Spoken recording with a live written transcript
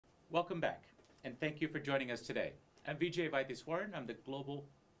Welcome back, and thank you for joining us today. I'm Vijay Vaitheeswaran. I'm the Global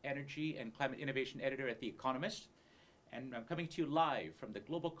Energy and Climate Innovation Editor at The Economist, and I'm coming to you live from the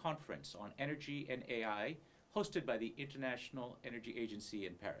Global Conference on Energy and AI, hosted by the International Energy Agency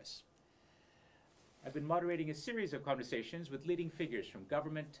in Paris. I've been moderating a series of conversations with leading figures from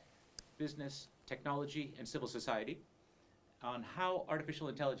government, business, technology, and civil society on how artificial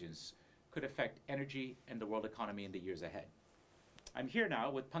intelligence could affect energy and the world economy in the years ahead. I'm here now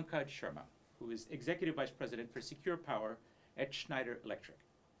with Pankaj Sharma, who is Executive Vice President for Secure Power at Schneider Electric.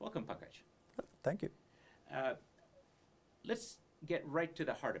 Welcome, Pankaj. Thank you. Let's get right to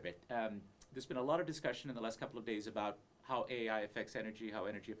the heart of it. There's been a lot of discussion in the last couple of days about how AI affects energy, how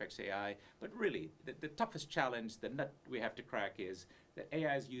energy affects AI, but really the toughest challenge, the nut we have to crack is that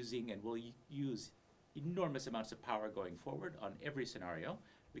AI is using and will use enormous amounts of power going forward on every scenario.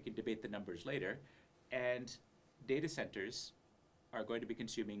 We can debate the numbers later. And data centers are going to be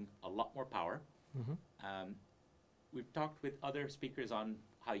consuming a lot more power. Mm-hmm. We've talked with other speakers on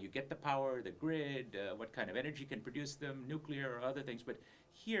how you get the power, the grid, what kind of energy can produce them, nuclear or other things. But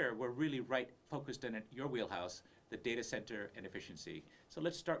here we're really focused on your wheelhouse, the data center and efficiency. So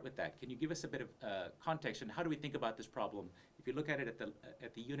let's start with that. Can you give us a bit of context and how do we think about this problem? If you look at it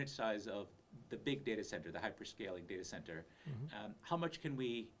at the unit size of the big data center, the hyperscaling data center, mm-hmm. How much can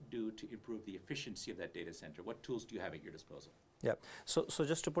we do to improve the efficiency of that data center? What tools do you have at your disposal? Yeah, so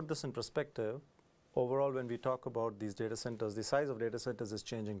just to put this in perspective, overall when we talk about these data centers, the size of data centers is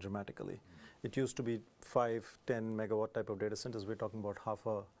changing dramatically. Mm-hmm. It used to be 5, 10 megawatt type of data centers. We're talking about half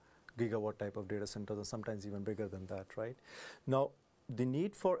a gigawatt type of data centers and sometimes even bigger than that, right? Now, the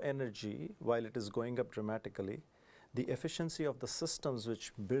need for energy, while it is going up dramatically, the efficiency of the systems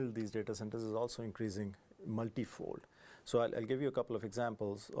which build these data centers is also increasing multifold. So I'll give you a couple of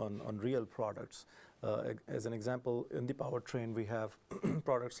examples on real products. As an example, in the powertrain, we have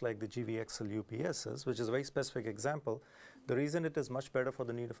products like the GVXL UPSs, which is a very specific example. The reason it is much better for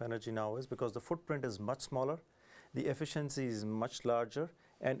the need of energy now is because the footprint is much smaller, the efficiency is much larger,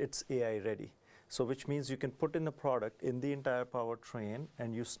 and it's AI ready. So which means you can put in a product in the entire powertrain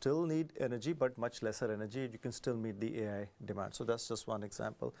and you still need energy, but much lesser energy. You can still meet the AI demand. So that's just one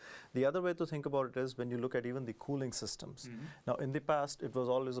example. The other way to think about it is when you look at even the cooling systems. Mm-hmm. Now, in the past, it was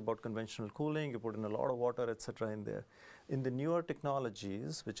always about conventional cooling. You put in a lot of water, etc. in there. In the newer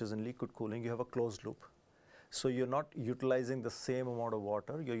technologies, which is in liquid cooling, you have a closed loop. So you're not utilizing the same amount of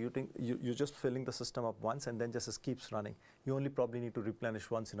water. You're just filling the system up once and then just keeps running. You only probably need to replenish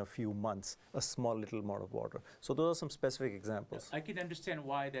once in a few months, a small little amount of water. So those are some specific examples. I can understand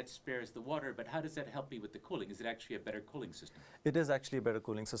why that spares the water, but how does that help me with the cooling? Is it actually a better cooling system? It is actually a better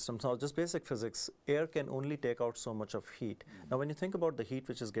cooling system. So just basic physics, air can only take out so much of heat. Mm-hmm. Now when you think about the heat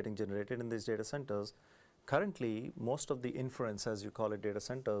which is getting generated in these data centers, currently, most of the inference, as you call it, data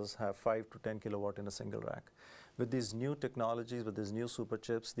centers have 5 to 10 kilowatt in a single rack. With these new technologies, with these new super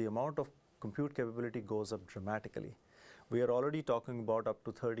chips, the amount of compute capability goes up dramatically. We are already talking about up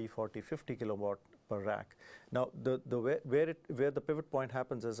to 30, 40, 50 kilowatt per rack. Now, where the pivot point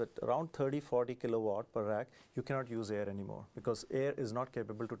happens is at around 30, 40 kilowatt per rack, you cannot use air anymore because air is not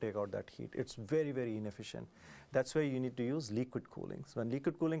capable to take out that heat. It's very, very inefficient. That's where you need to use liquid cooling. So when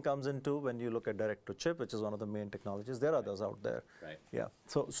liquid cooling comes into, when you look at direct to chip, which is one of the main technologies, there are others out there. Right. Yeah.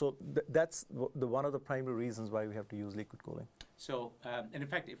 So that's one of the primary reasons why we have to use liquid cooling. So, and in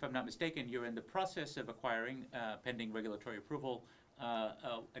fact, if I'm not mistaken, you're in the process of acquiring, pending regulatory approval,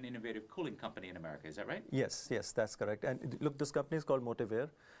 an innovative cooling company in America. Is that right? Yes, that's correct. And look, this company is called Motivair.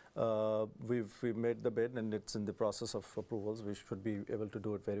 We've made the bid and it's in the process of approvals. We should be able to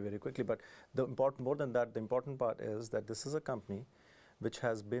do it very, very quickly. But more than that, the important part is that this is a company which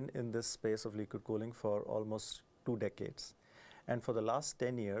has been in this space of liquid cooling for almost 2 decades. And for the last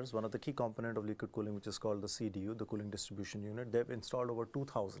 10 years, one of the key components of liquid cooling, which is called the CDU, the cooling distribution unit, they've installed over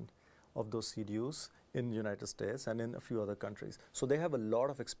 2,000 of those CDUs in the United States and in a few other countries. So they have a lot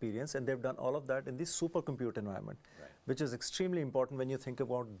of experience and they've done all of that in the supercompute environment, right, which is extremely important when you think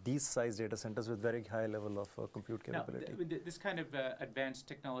about these size data centers with very high level of compute capability. Now, this kind of advanced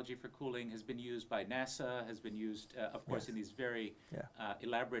technology for cooling has been used by NASA, has been used, of course, in these very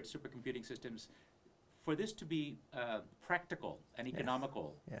elaborate supercomputing systems. For this to be practical and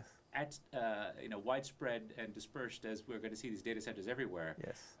economical, at widespread and dispersed, as we're going to see these data centers everywhere,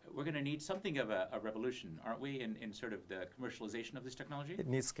 we're going to need something of a revolution, aren't we, in sort of the commercialization of this technology? It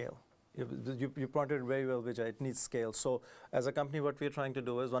needs scale. You pointed very well, Vijay. It needs scale. So as a company, what we're trying to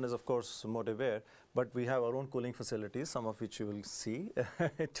do is, one is, of course, Motivair, but we have our own cooling facilities, some of which you will see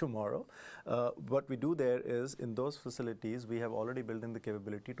tomorrow. What we do there is, in those facilities, we have already built in the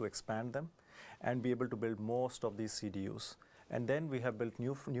capability to expand them and be able to build most of these CDUs. And then we have built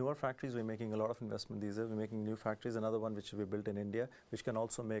newer factories. We're making a lot of investment these days. We're making new factories, another one which we built in India, which can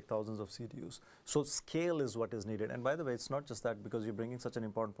also make thousands of CDUs. So scale is what is needed. And by the way, it's not just that, because you're bringing such an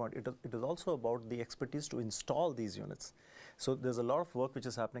important point. It is also about the expertise to install these units. So there's a lot of work which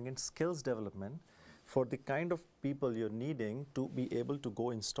is happening in skills development for the kind of people you're needing to be able to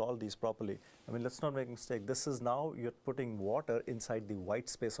go install these properly. I mean, let's not make a mistake. This is now you're putting water inside the white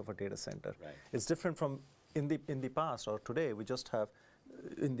space of a data center. Right. It's different from in the past or today. We just have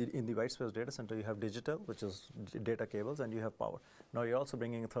in the white space data center, you have digital, which is data cables, and you have power. Now you're also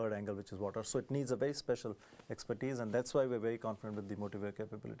bringing a third angle, which is water. So it needs a very special expertise, and that's why we're very confident with the motivator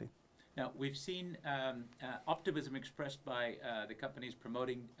capability. Now, we've seen optimism expressed by the companies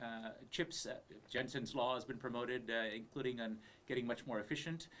promoting chips. Jensen's law has been promoted, including on getting much more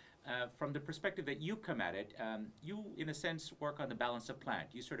efficient. From the perspective that you come at it, you, in a sense, work on the balance of plant.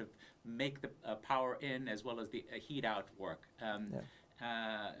 You sort of make the power in as well as the heat out work.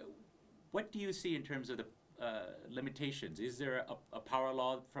 What do you see in terms of the limitations? Is there a power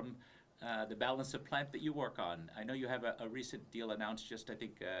law from the balance of plant that you work on? I know you have a recent deal announced, just I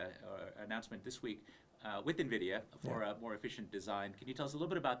think, or announcement this week with NVIDIA for a more efficient design. Can you tell us a little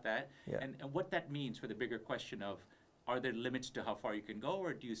bit about that and what that means for the bigger question of, are there limits to how far you can go,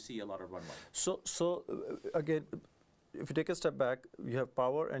 or do you see a lot of runway? So again, if you take a step back, you have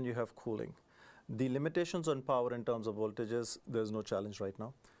power and you have cooling. The limitations on power in terms of voltages, there's no challenge right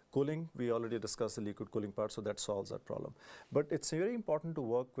now. Cooling, we already discussed the liquid cooling part, so that solves that problem. But it's very important to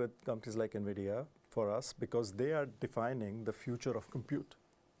work with companies like NVIDIA for us, because they are defining the future of compute.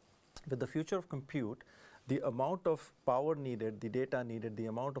 With the future of compute, the amount of power needed, the data needed, the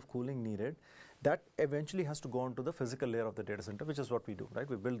amount of cooling needed, that eventually has to go onto the physical layer of the data center, which is what we do, right?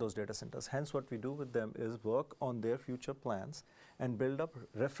 We build those data centers. Hence, what we do with them is work on their future plans and build up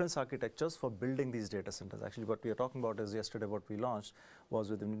reference architectures for building these data centers. Actually, what we are talking about is yesterday what we launched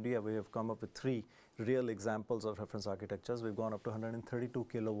was with NVIDIA. We have come up with 3 real examples of reference architectures. We've gone up to 132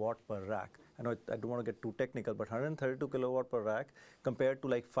 kilowatt per rack. I know I don't want to get too technical, but 132 kilowatt per rack compared to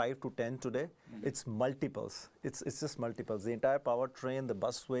like 5 to 10 today, it's multiples. It's just multiples. The entire powertrain, the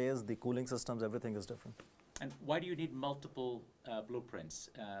busways, the cooling systems, everything is different. And why do you need multiple blueprints?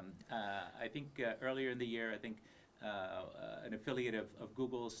 I think earlier in the year, I think an affiliate of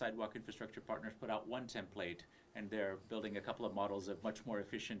Google's Sidewalk Infrastructure Partners put out one template, and they're building a couple of models of much more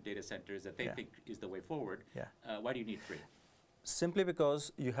efficient data centers that they think is the way forward. Why do you need 3? Simply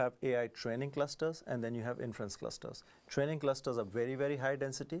because you have AI training clusters and then you have inference clusters. Training clusters are very, very high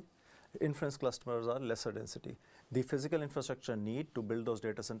density. Inference clusters are lesser density. The physical infrastructure need to build those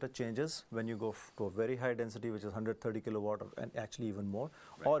data center changes when you go to a very high density, which is 130 kilowatt and actually even more,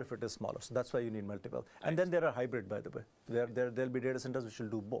 or if it is smaller. So that's why you need multiple. And then there are hybrid, by the way. There'll be data centers which will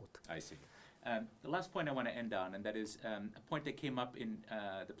do both. I see. The last point I want to end on, and that is a point that came up in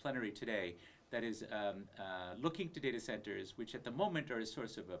the plenary today, that is looking to data centers, which at the moment are a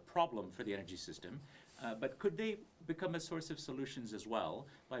source of a problem for the energy system, but could they become a source of solutions as well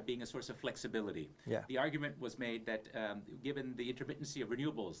by being a source of flexibility? The argument was made that given the intermittency of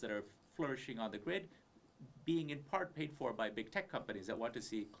renewables that are flourishing on the grid, being in part paid for by big tech companies that want to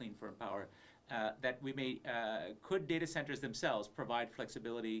see clean, firm power, that we may, could data centers themselves provide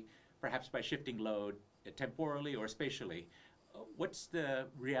flexibility, perhaps by shifting load temporally or spatially? What's the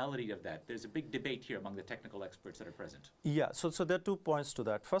reality of that? There's a big debate here among the technical experts that are present. Yeah, so there are 2 points to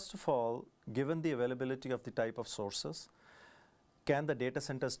that. First of all, given the availability of the type of sources, can the data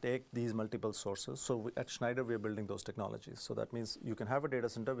centers take these multiple sources? So at Schneider, we're building those technologies. So that means you can have a data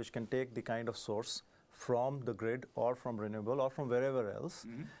center which can take the kind of source from the grid or from renewable or from wherever else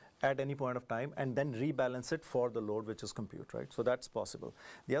at any point of time, and then rebalance it for the load, which is compute, right? So that's possible.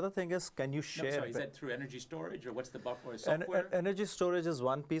 The other thing is, can you share? No, sorry, is that through energy storage, or what's the buffer software? Energy storage is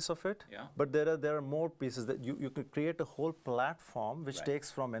one piece of it, but there are more pieces that you could create a whole platform which takes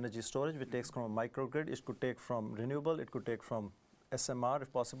from energy storage, which takes from a microgrid, it could take from renewable, it could take from SMR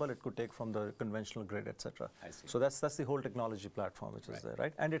if possible, it could take from the conventional grid, etc. So that's the whole technology platform which is there,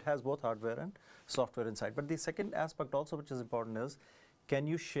 right? And it has both hardware and software inside. But the second aspect also which is important is, can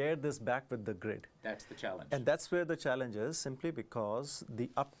you share this back with the grid? That's the challenge. And that's where the challenge is, simply because the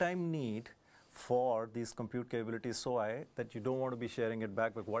uptime need for these compute capabilities is so high that you don't want to be sharing it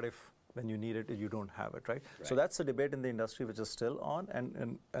back, but what if when you need it, you don't have it, right? So that's a debate in the industry which is still on,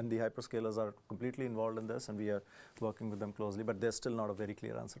 and the hyperscalers are completely involved in this, and we are working with them closely, but there's still not a very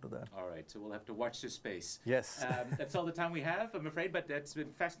clear answer to that. All right, so we'll have to watch this space. Yes. That's all the time we have, I'm afraid, but that's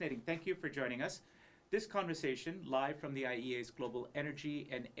been fascinating. Thank you for joining us. This conversation, live from the IEA's Global Energy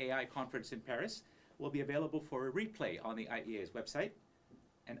and AI Conference in Paris, will be available for a replay on the IEA's website.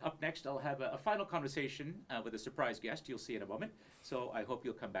 And up next, I'll have a final conversation with a surprise guest you'll see in a moment. So I hope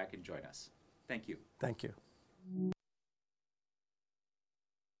you'll come back and join us. Thank you. Thank you.